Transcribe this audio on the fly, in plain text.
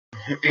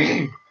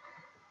Okay.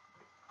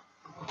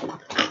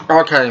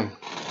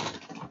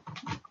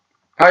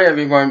 Hi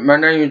everyone, my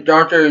name is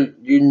Doctor.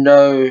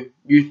 You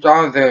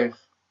saw this.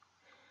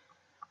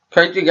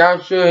 Crazy guy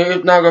sure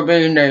is not gonna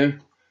be in there.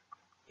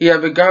 He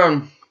had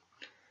begun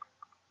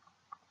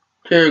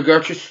to the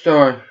grocery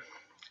store.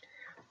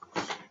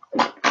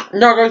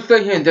 Not gonna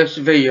stay here in this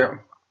video.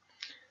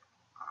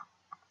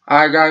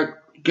 I got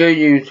good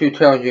news to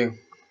tell you.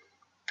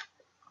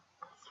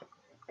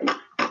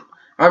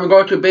 I'm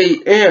going to be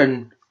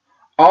in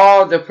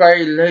all the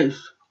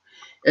playlists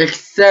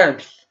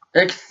except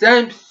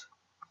Bakery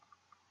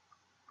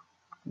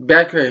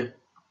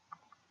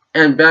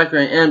and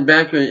Bakery.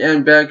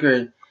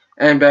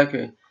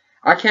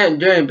 I can't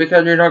do it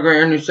because you're not going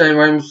to understand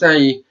what I'm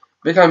saying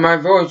because my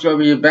voice will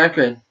be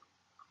Bakery.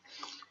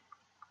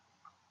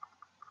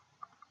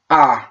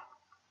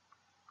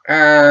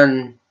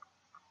 And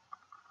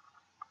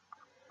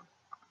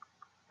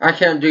I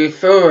can't do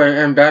forward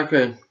and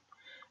backward.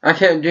 I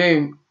can't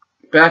do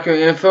backward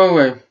and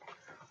forward.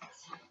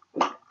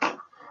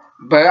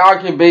 But I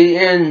can be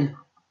in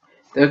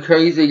the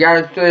Crazy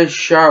Guy Fish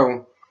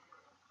show.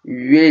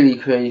 Really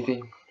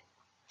crazy.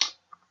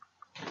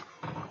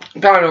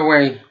 By the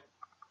way,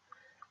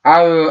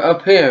 I will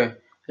appear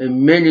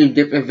in many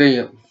different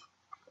videos.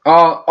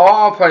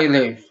 All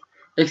playlists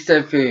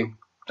except for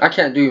I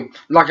can't do,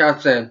 like I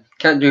said,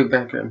 can't do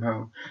backward and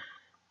forward.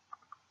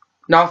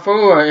 Not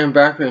forward and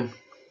backward.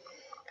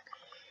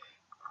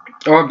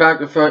 Or back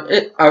and front.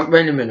 Wait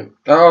a minute.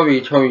 I already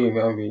told you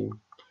already.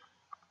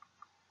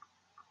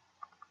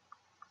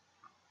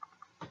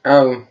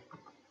 Oh.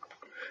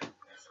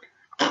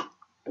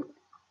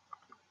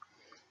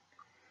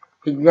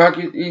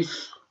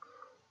 He's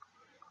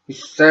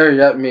staring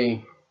at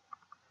me.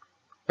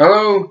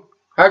 Hello?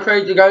 Hi,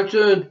 Crazy Guy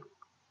Soon.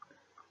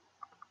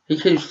 He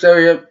keeps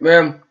staring at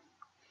me.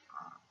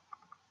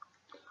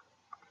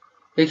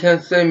 He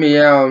can't see me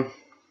out.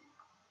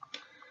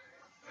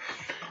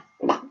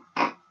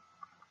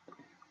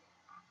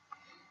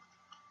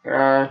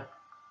 Hi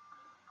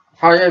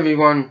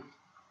everyone.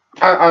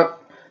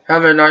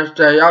 Have a nice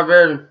day. I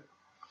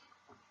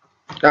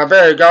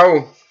better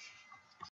go.